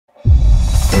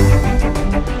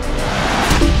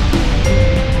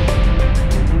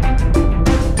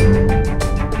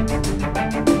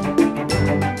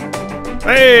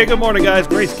Hey, good morning guys,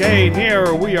 Grace Kane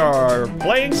here. We are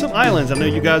playing some Islands. I know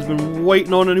you guys have been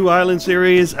waiting on a new Island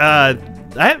series. I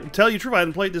have to tell you the truth, I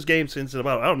haven't played this game since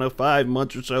about, I don't know, 5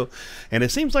 months or so. And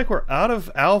it seems like we're out of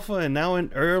alpha and now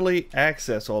in early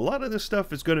access. So a lot of this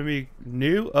stuff is going to be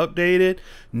new, updated,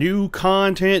 new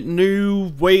content, new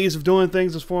ways of doing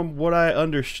things as from what I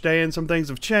understand. Some things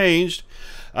have changed.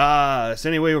 So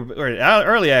anyway, we're in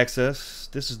early access.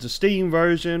 This is the Steam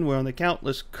version. We're on the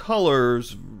Countless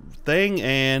Colors thing,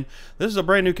 and this is a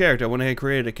brand new character. I went ahead and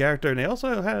created a character, and they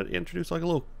also had introduced like a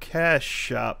little cash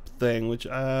shop thing, which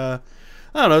I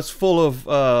don't know, it's full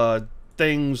of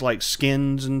things like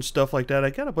skins and stuff like that.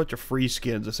 I got a bunch of free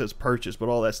skins. It says purchase, but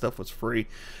all that stuff was free.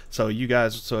 So you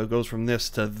guys, so it goes from this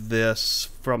to this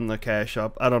from the cash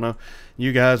shop. I don't know.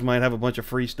 You guys might have a bunch of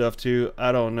free stuff too.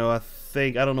 I don't know. I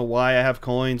don't know why I have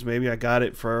coins. Maybe I got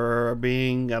it for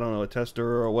being, I don't know, a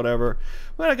tester or whatever.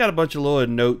 But I got a bunch of little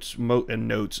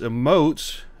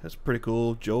emotes. That's pretty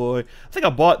cool. Joy. I think I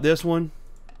bought this one.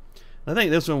 I think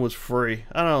this one was free.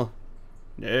 I don't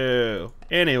know. No.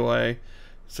 Anyway,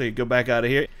 so you go back out of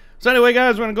here. So anyway,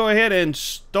 guys, we're going to go ahead and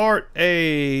start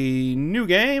a new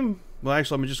game. Well,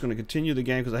 actually, I'm just going to continue the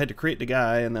game because I had to create the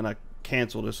guy, and then I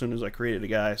canceled as soon as I created the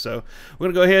guy. So we're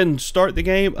going to go ahead and start the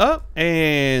game up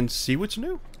and see what's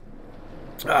new.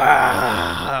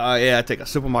 Yeah, I take a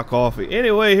sip of my coffee.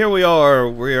 Anyway, here we are.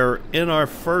 We are in our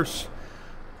first,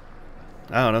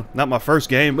 I don't know, not my first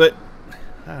game, but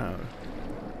I don't know.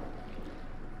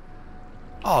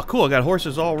 Oh, cool. I got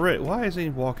horses already. Why is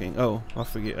he walking? Oh, I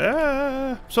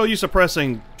forget. So you're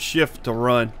suppressing shift to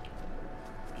run.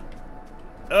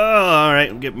 Oh,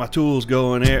 alright. Get my tools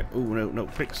going there. Ooh, no.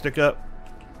 Pick stick up.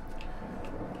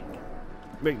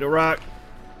 Make the rock.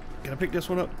 Can I pick this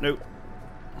one up? Nope.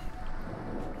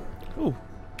 Ooh.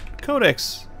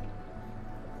 Codex.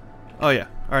 Oh, yeah.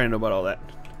 I already know about all that.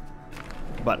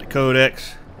 About the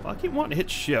codex. Well, I keep wanting to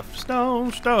hit shift.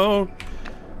 Stone.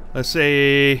 Let's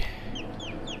see.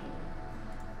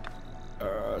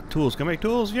 Tools. Can I make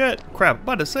tools yet? Crap.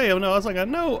 About to say, oh no. I was like, I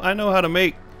know how to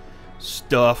make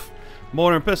stuff.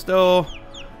 Mortar and pistol.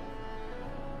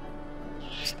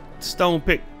 Stone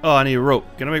pick. Oh, I need a rope.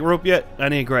 Can I make rope yet? I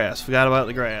need grass. Forgot about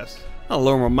the grass. I'll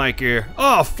lower my mic here.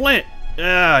 Oh, flint.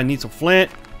 Ah, I need some flint.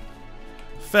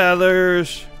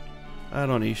 Feathers. I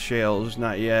don't need shells.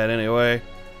 Not yet, anyway.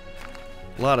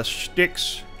 A lot of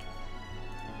sticks.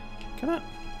 Can I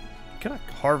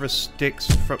harvest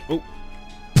sticks from...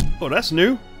 Oh, that's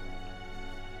new.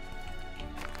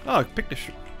 Oh, I picked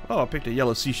a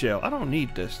yellow seashell. I don't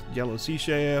need this yellow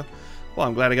seashell. Well,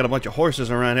 I'm glad I got a bunch of horses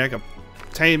around here. I can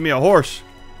tame me a horse.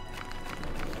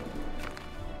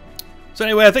 So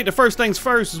anyway, I think the first things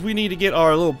first is we need to get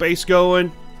our little base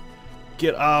going.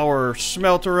 Get our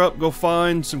smelter up. Go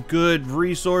find some good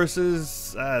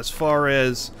resources as far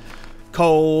as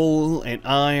coal and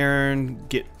iron.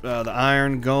 Get the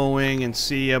iron going and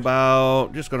see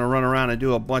about... Just going to run around and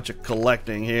do a bunch of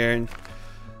collecting here. And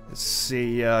let's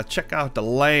see, check out the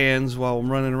lands while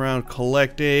I'm running around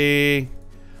collecting.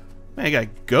 Man, I got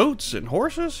goats and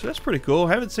horses. That's pretty cool.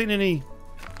 Haven't seen any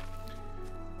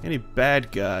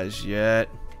bad guys yet.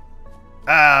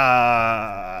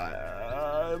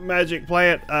 Magic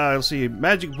plant. Let's see,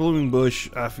 magic blooming bush.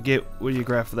 I forget what you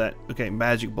graph for that. Okay,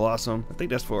 magic blossom. I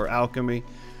think that's for alchemy.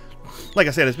 Like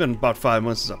I said, it's been about 5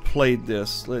 months since I played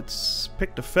this. Let's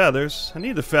pick the feathers. I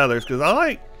need the feathers because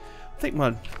I think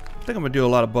I'm gonna do a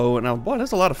lot of bow. And now, boy,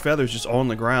 there's a lot of feathers just on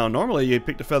the ground. Normally, you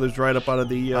pick the feathers right up out of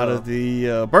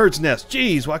the bird's nest.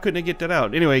 Jeez, why couldn't I get that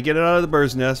out? Anyway, get it out of the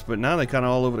bird's nest. But now they're kind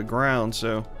of all over the ground.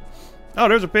 So, oh,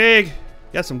 there's a pig.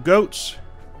 Got some goats.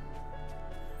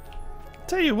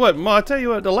 Tell you what, Ma. Tell you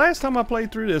what. The last time I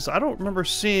played through this, I don't remember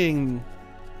seeing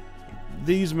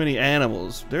these many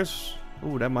animals. There's,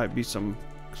 oh, that might be some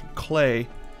clay.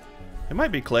 It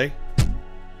might be clay.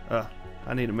 I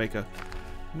need to make a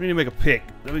pick.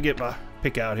 Let me get my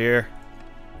pick out here.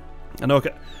 I know.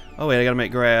 Oh wait, I gotta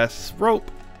make grass rope.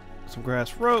 Some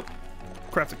grass rope.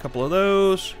 Craft a couple of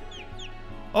those.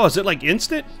 Oh, is it like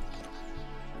instant?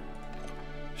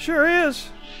 Sure is.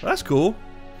 That's cool.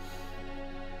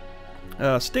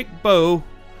 Stick bow.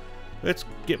 Let's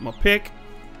get my pick.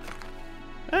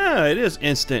 Ah, it is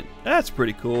instant. That's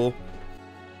pretty cool.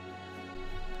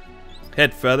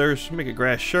 Head feathers. Make a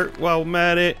grass shirt while I'm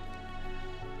at it.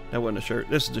 That wasn't a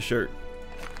shirt. This is the shirt.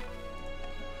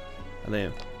 And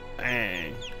then,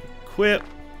 bang. Equip.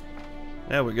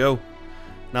 There we go.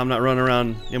 Now I'm not running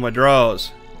around in my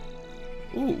drawers.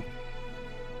 Ooh.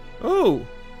 Ooh.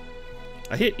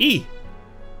 I hit E.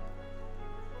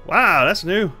 Wow, that's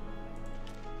new.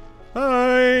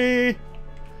 Hi.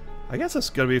 I guess that's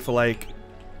gonna be for like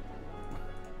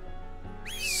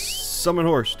summon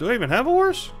horse. Do I even have a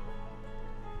horse?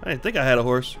 I didn't think I had a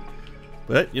horse.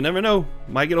 But you never know.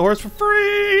 Might get a horse for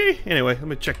free. Anyway, let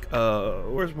me check.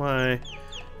 Where's my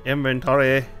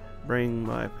inventory? Bring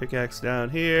my pickaxe down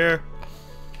here.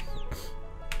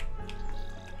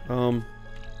 I'm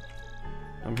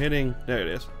hitting. There it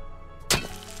is.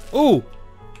 Ooh,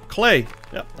 clay.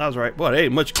 Yep, I was right. Boy, there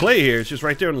ain't much clay here. It's just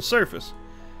right there on the surface.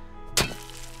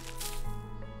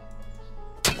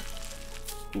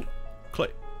 Ooh, clay.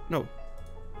 No.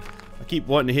 I keep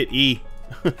wanting to hit E.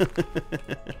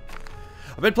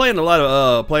 I've been playing a lot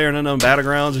of PlayerUnknown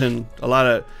Battlegrounds, and a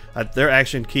lot of their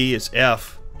action key is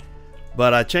F.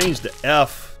 But I changed the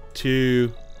F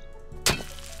to. I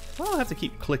don't have to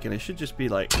keep clicking. It should just be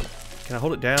like. Can I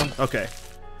hold it down? Okay.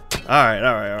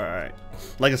 Alright.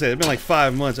 Like I said, it's been like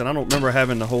 5 months, and I don't remember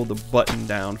having to hold the button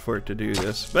down for it to do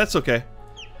this. But that's okay.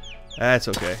 That's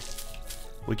okay.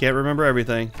 We can't remember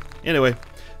everything. Anyway,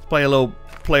 play a little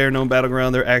PlayerUnknown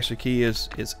Battleground. Their action key is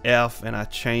F, and I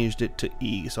changed it to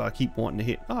E. So I keep wanting to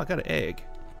hit. Oh, I got an egg.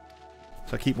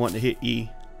 So I keep wanting to hit E.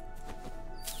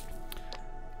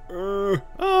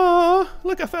 Oh,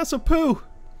 look! I found some poo.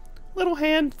 Little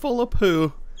handful of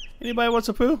poo. Anybody wants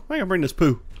a poo? I can bring this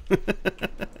poo.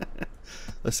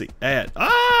 Let's see. Add.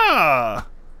 Ah!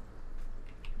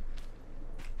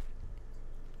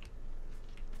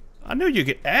 I knew you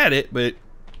could add it, but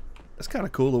it's kind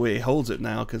of cool the way he holds it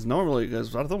now. Because normally,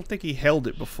 I don't think he held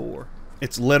it before.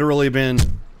 It's literally been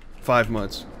 5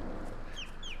 months.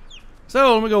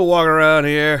 So let me go walk around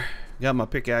here. Got my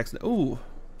pickaxe. Ooh,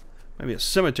 maybe a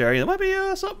cemetery. There might be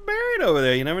something buried over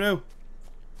there. You never know.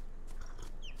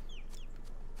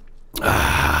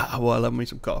 Ah, well, I love me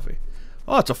some coffee.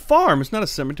 Oh, it's a farm. It's not a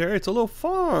cemetery. It's a little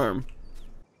farm.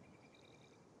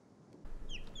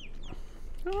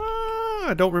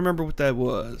 I don't remember what that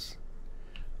was.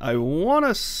 I want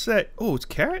to say... Oh, it's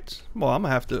carrots? Well, I'm going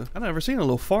to have to... I've never seen a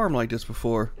little farm like this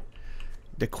before.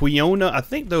 The Quiona, I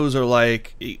think those are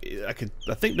like... I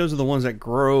think those are the ones that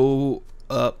grow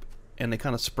up and they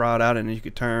kind of sprout out, and you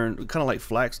could turn... Kind of like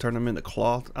flax, turn them into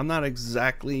cloth. I'm not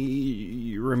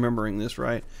exactly remembering this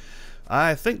right.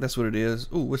 I think that's what it is.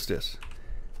 Ooh, what's this?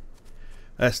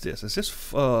 That's this. Is this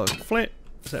flint?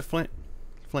 Is that flint?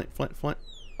 Flint.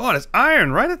 Oh, that's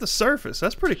iron right at the surface.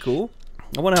 That's pretty cool.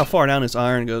 I wonder how far down this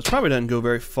iron goes. Probably doesn't go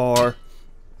very far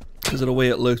because of the way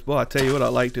it looks. Boy, I tell you what, I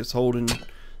like this holding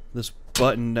this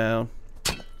button down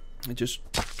and just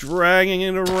dragging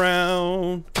it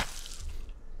around.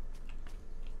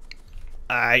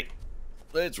 Alright,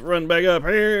 let's run back up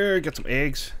here. Get some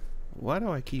eggs. Why do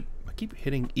I keep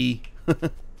hitting E?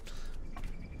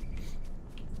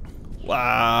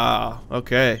 Wow.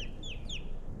 Okay.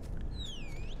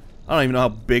 I don't even know how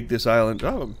big this island.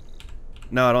 Oh,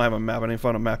 no, I don't have a map. I didn't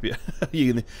find a map yet.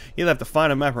 You either have to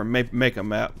find a map or make a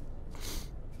map.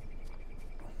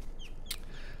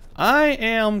 I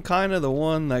am kind of the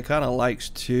one that kind of likes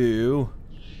to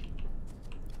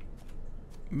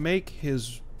make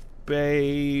his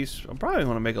base. I'm probably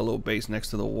going to make a little base next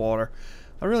to the water.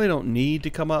 I really don't need to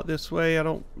come out this way.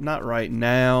 Not right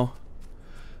now.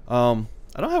 I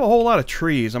don't have a whole lot of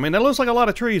trees. I mean, that looks like a lot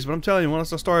of trees, but I'm telling you,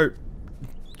 once I start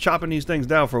chopping these things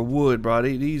down for wood, bro,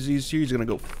 these trees are gonna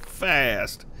go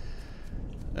fast.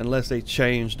 Unless they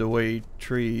change the way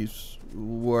trees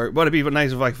work. But it'd be even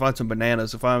nice if I could find some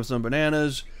bananas. If I find some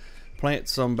bananas, plant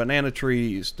some banana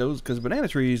trees. Because banana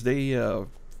trees, they,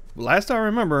 last I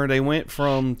remember, they went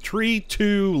from tree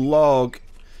to log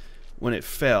when it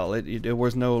fell. There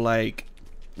was no, like,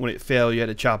 when it fell, you had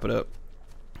to chop it up.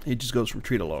 It just goes from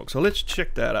tree to log. So let's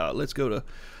check that out. Let's go to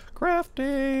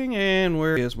crafting, and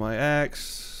where is my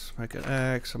axe? Make an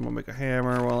axe. I'm gonna make a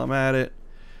hammer while I'm at it,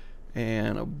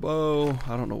 and a bow.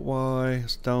 I don't know why.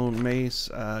 Stone mace,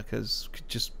 because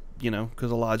just, you know,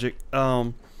 because of logic.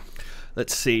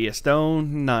 Let's see, a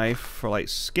stone knife for like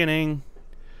skinning.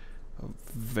 A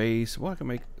vase. Well, I can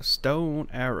make a stone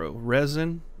arrow,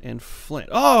 resin, and flint.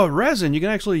 Oh, resin! You can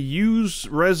actually use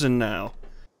resin now.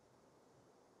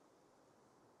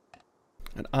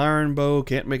 An iron bow.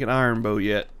 Can't make an iron bow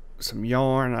yet. Some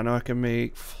yarn. I know I can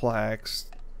make flax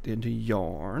into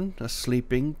yarn. A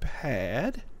sleeping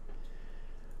pad.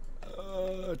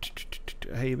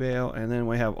 Hay bale. And then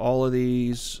we have all of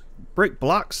these brick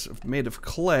blocks made of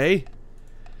clay.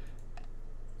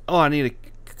 Oh, I need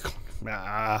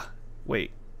a...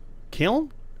 wait.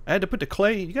 Kiln? I had to put the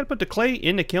clay... You gotta put the clay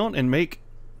in the kiln and make...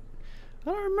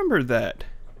 I don't remember that.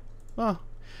 Oh.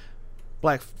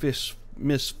 Blackfish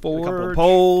Miss Ford. A couple of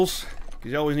poles.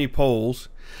 because you always need poles.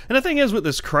 And the thing is with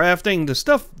this crafting, the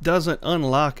stuff doesn't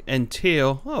unlock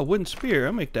until... Oh, wooden spear,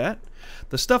 I'll make that.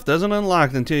 The stuff doesn't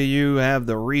unlock until you have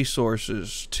the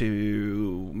resources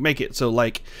to make it. So,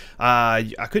 like,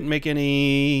 I couldn't make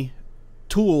any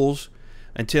tools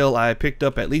until I picked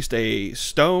up at least a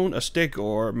stone, a stick,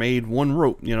 or made one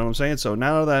rope. You know what I'm saying? So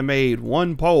now that I made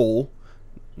one pole...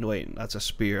 Wait, that's a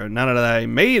spear. Now that I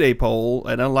made a pole,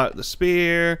 it unlocked the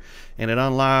spear, and it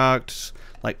unlocked...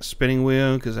 like the spinning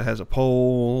wheel because it has a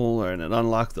pole, and it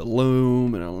unlocked the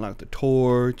loom, and it unlocked the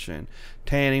torch, and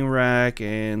tanning rack,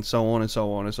 and so on and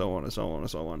so on and so on and so on and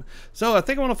so on. So I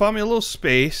think I want to find me a little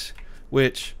space,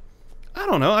 which I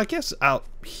don't know. I guess out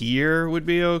here would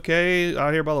be okay.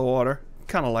 Out here by the water,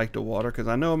 kind of like the water because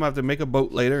I know I'm gonna have to make a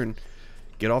boat later and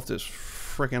get off this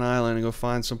freaking island and go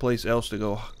find someplace else to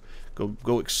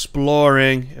go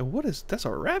exploring. And what is that's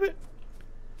a rabbit?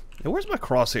 And where's my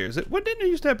crosshairs? What didn't there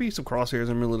used to be some crosshairs in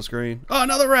the middle of the screen? Oh,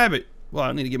 another rabbit! Well,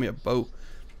 I need to give me a bow.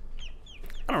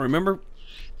 I don't remember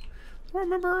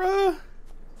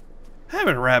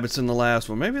having rabbits in the last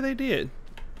one. Maybe they did.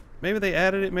 Maybe they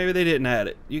added it. Maybe they didn't add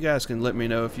it. You guys can let me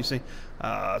know if you see.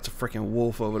 It's a freaking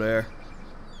wolf over there.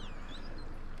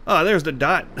 Oh, there's the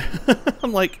dot.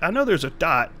 I'm like, I know there's a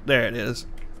dot. There it is.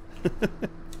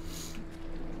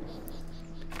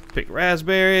 Pick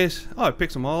raspberries. Oh, I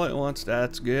picked them all at once.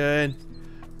 That's good.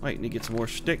 Might need to get some more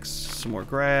sticks, some more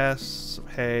grass, some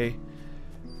hay.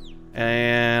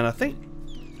 And I think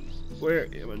where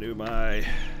am I gonna do my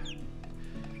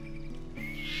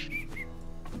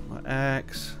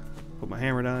axe? Put my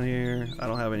hammer down here. I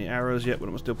don't have any arrows yet, but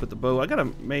I'm gonna still put the bow. I got a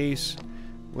mace.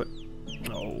 What?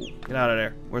 No, get out of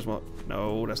there. Where's my?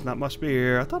 No, that's not my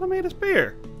spear. I thought I made a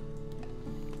spear.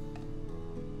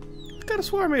 I could have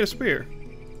swore I made a spear.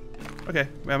 Okay,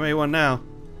 I made one now.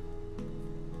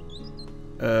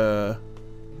 Oh,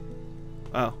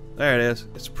 there it is.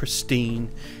 It's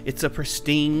pristine. It's a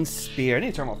pristine spear. I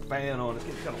need to turn my fan on. It's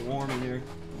getting kind of warm in here.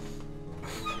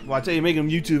 Well, I tell you, making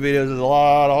YouTube videos is a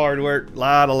lot of hard work. A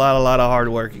lot of hard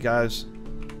work, you guys.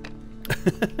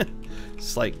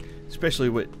 It's like, especially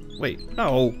with... Wait,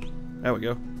 no. There we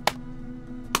go.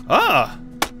 Ah!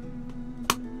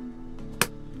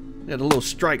 Yeah, the little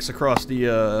strikes across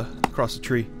the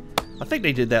tree. I think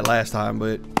they did that last time,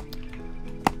 but...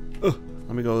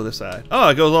 let me go to this side. Oh,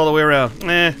 it goes all the way around.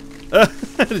 Then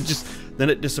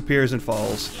it disappears and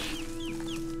falls.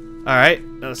 Alright,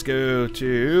 now let's go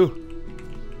to...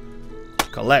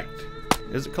 collect.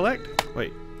 Is it collect?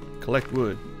 Wait. Collect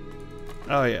wood.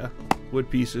 Oh, yeah. Wood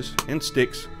pieces and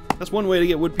sticks. That's one way to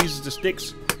get wood pieces to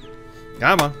sticks.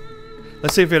 Come on.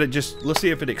 Let's see if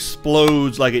it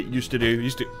explodes like it used to do.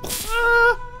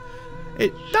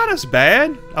 It not as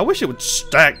bad. I wish it would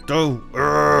stack though.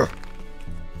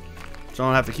 So I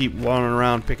don't have to keep wandering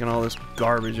around picking all this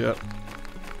garbage up.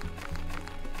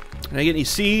 Can I get any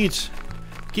seeds?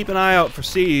 Keep an eye out for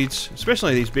seeds,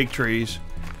 especially these big trees.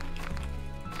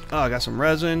 Oh, I got some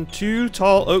resin, 2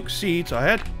 tall oak seeds. So I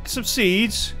had some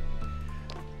seeds.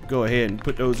 Go ahead and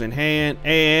put those in hand,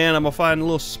 and I'm gonna find a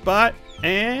little spot,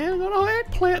 and I'm gonna go ahead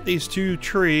and plant these 2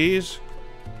 trees.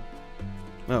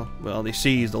 Oh, well, these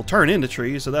seeds, they'll turn into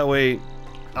trees, so that way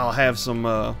I'll have some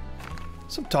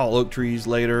tall oak trees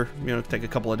later. You know, take a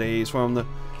couple of days from the...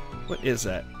 What is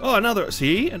that? Oh, another...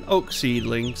 See? An oak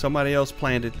seedling. Somebody else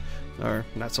planted. Or,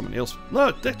 not somebody else.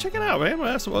 Look, check it out, man.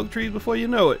 We'll have some oak trees before you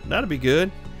know it. That'll be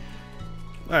good.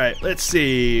 Alright, let's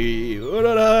see.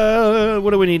 What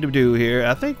do we need to do here?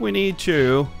 I think we need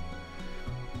to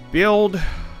build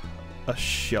a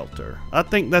shelter. I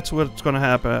think that's what's going to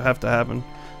have to happen.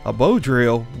 A bow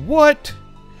drill. What?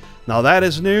 Now that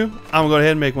is new. I'm going to go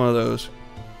ahead and make one of those.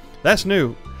 That's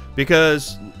new.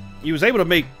 Because you was able to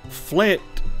make flint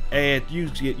and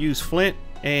use flint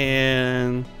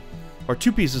and... or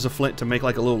 2 pieces of flint to make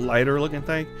like a little lighter looking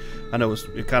thing. I know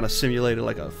it kind of simulated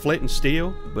like a flint and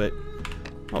steel, but...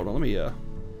 Hold on, let me...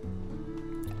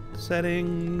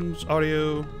 settings,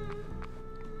 audio...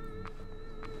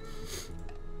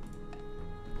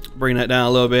 Bring that down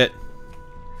a little bit.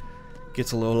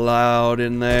 Gets a little loud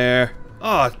in there.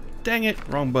 Oh, dang it.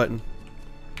 Wrong button.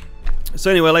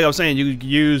 So anyway, like I was saying, you could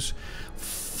use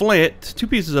flint, 2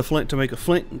 pieces of flint to make a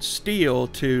flint and steel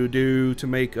to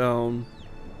make,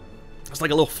 it's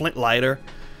like a little flint lighter.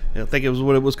 I think it was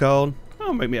what it was called.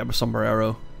 Oh, make me have a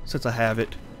sombrero, since I have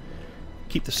it.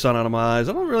 Keep the sun out of my eyes.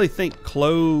 I don't really think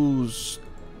clothes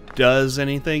does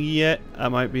anything yet. I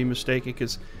might be mistaken,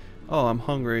 because, oh, I'm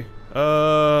hungry.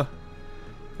 Got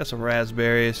some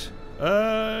raspberries.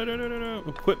 No.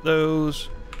 Equip those.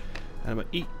 I'm gonna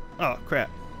eat. Oh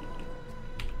crap.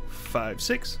 5,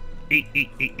 6. Eat.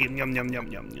 Yum.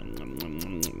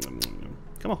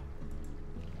 Come on.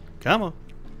 Come on.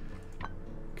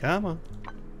 Come on.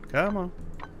 Come on.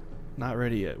 Not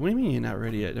ready yet. What do you mean you're not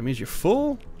ready yet? That means you're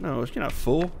full? No, you're not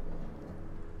full.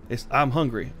 I'm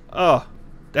hungry. Oh,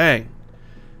 dang.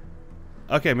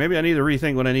 Okay, maybe I need to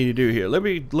rethink what I need to do here. Let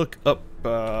me look up,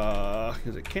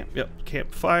 is it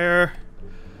campfire.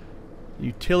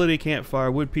 Utility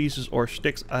campfire, wood pieces or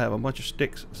sticks. I have a bunch of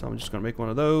sticks, so I'm just gonna make one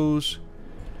of those.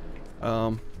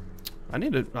 I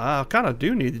kind of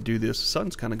do need to do this. The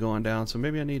sun's kind of going down, so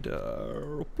maybe I need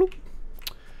to, bloop.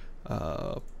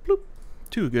 Bloop.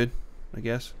 2 good, I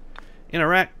guess.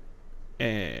 Interact,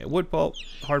 and wood pulp,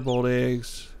 hard-boiled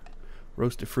eggs,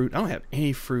 roasted fruit. I don't have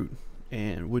any fruit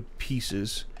and wood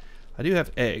pieces. I do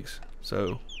have eggs,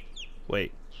 so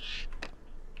wait.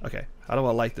 Okay, how do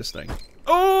I light this thing?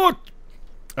 Oh!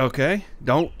 Okay,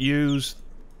 don't use,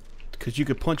 because you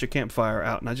could punch a campfire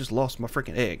out, and I just lost my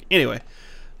freaking egg. Anyway,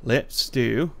 let's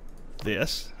do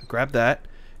this. Grab that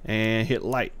and hit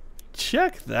light.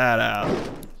 Check that out.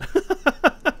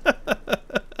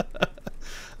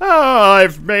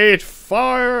 I've made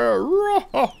fire.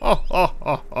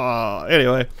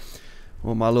 Anyway,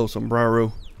 well, my little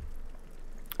sombrero.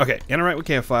 Okay, interact with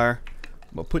campfire.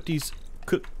 I'm gonna put these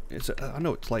cook. I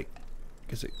know it's like,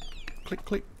 is it click,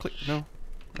 click, click? No.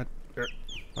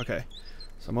 Okay,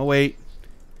 so I'm gonna wait.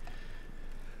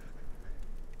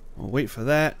 I'll wait for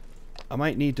that. I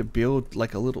might need to build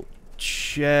like a little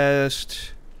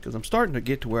chest because I'm starting to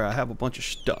get to where I have a bunch of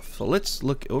stuff. So let's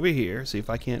look over here, see if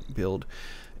I can't build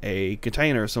a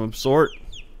container of some sort.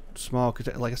 Small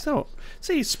container, like I still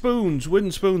see spoons,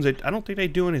 wooden spoons. I don't think they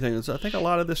do anything. I think a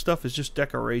lot of this stuff is just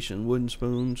decoration. Wooden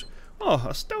spoons. Oh,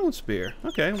 a stone spear.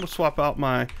 Okay, I'm gonna swap out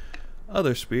my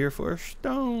other spear for a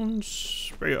stone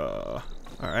spear.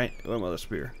 Alright, one other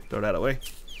spear. Throw that away.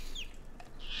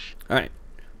 Alright,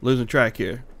 losing track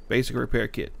here. Basic repair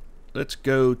kit. Let's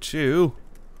go to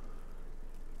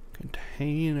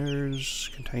containers.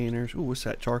 Ooh, what's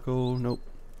that? Charcoal? Nope.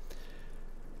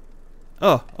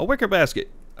 Oh, a wicker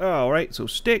basket. Alright, so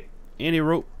stick, any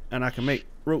rope, and I can make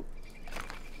rope.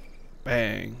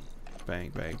 Bang.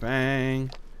 Bang, bang, bang.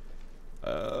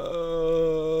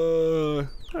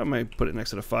 I might put it next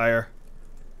to the fire.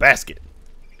 Basket.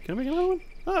 Can I make another one?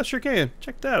 Oh, I sure can.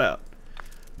 Check that out.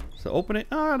 So open it.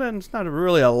 Oh, then it's not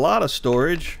really a lot of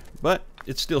storage, but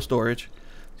it's still storage.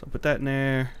 So put that in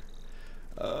there.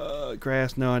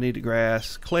 Grass. No, I need the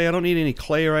grass. Clay. I don't need any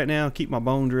clay right now. Keep my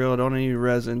bone drill. Don't need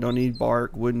resin. Don't need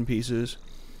bark. Wooden pieces.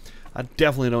 I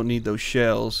definitely don't need those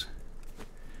shells.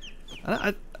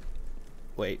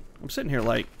 Wait. I'm sitting here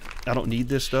like I don't need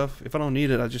this stuff. If I don't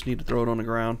need it, I just need to throw it on the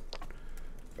ground.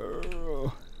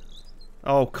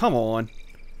 Oh, come on.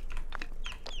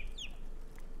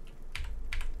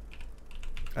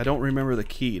 I don't remember the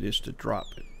key. It is to drop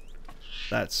it.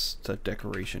 That's the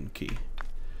decoration key.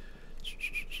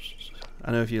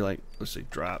 I know if you like, let's see,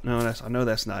 drop. No, I know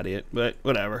that's not it, but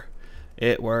whatever.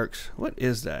 It works. What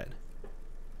is that?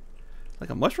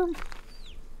 Like a mushroom?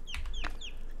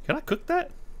 Can I cook that?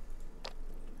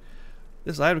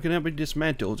 This item cannot be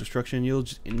dismantled. Destruction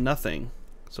yields nothing.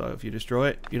 So if you destroy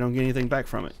it, you don't get anything back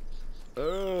from it.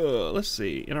 Let's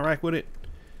see. Interact with it.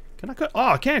 Can I cook? Oh,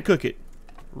 I can cook it.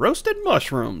 Roasted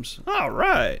mushrooms.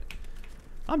 Alright.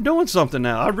 I'm doing something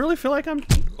now. I really feel like I'm...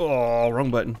 Oh, wrong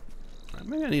button.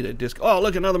 Maybe I need a disc. Oh,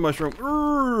 look, another mushroom.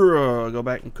 Go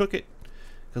back and cook it.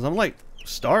 Because I'm like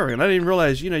starving. I didn't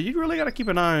realize, you know, you really got to keep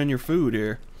an eye on your food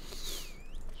here.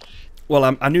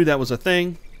 Well, I knew that was a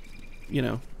thing. You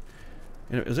know.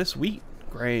 Is this wheat?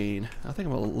 Grain. I think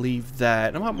I'm going to leave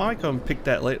that. I might come pick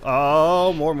that later.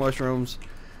 Oh, more mushrooms.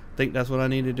 I think that's what I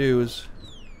need to do is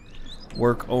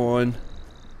work on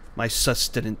my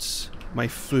sustenance, my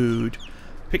food.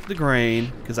 Pick the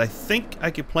grain, because I think I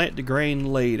could plant the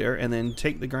grain later and then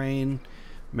take the grain,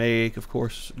 make, of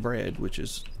course, bread, which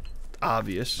is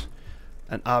obvious.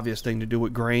 An obvious thing to do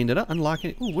with grain. Did I unlock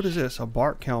it? Ooh, what is this? A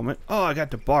bark helmet. Oh, I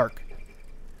got the bark.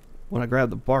 When I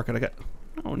grabbed the bark, I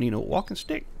don't need no walking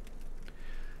stick.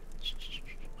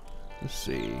 Let's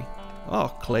see. Oh,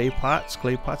 clay pots.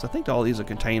 Clay pots. I think all these are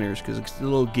containers because it's a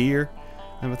little gear.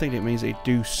 And I think that means they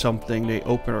do something. They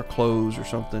open or close or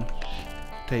something.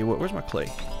 Tell you what, where's my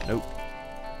clay? Nope.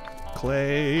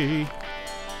 Clay.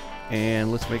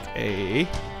 And let's make a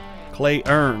clay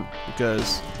urn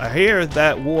because I hear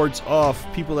that wards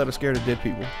off people that are scared of dead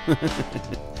people.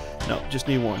 No, just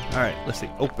need one. Alright, let's see.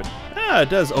 Open. Ah, it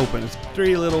does open. It's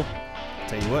 3 little...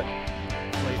 Tell you what.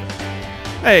 Later.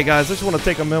 Hey guys, I just want to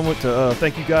take a moment to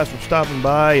thank you guys for stopping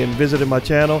by and visiting my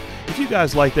channel. If you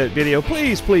guys like that video,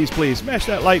 please smash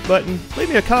that like button. Leave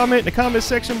me a comment in the comment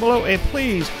section below, and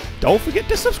please don't forget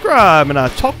to subscribe, and I'll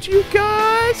talk to you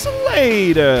guys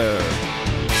later.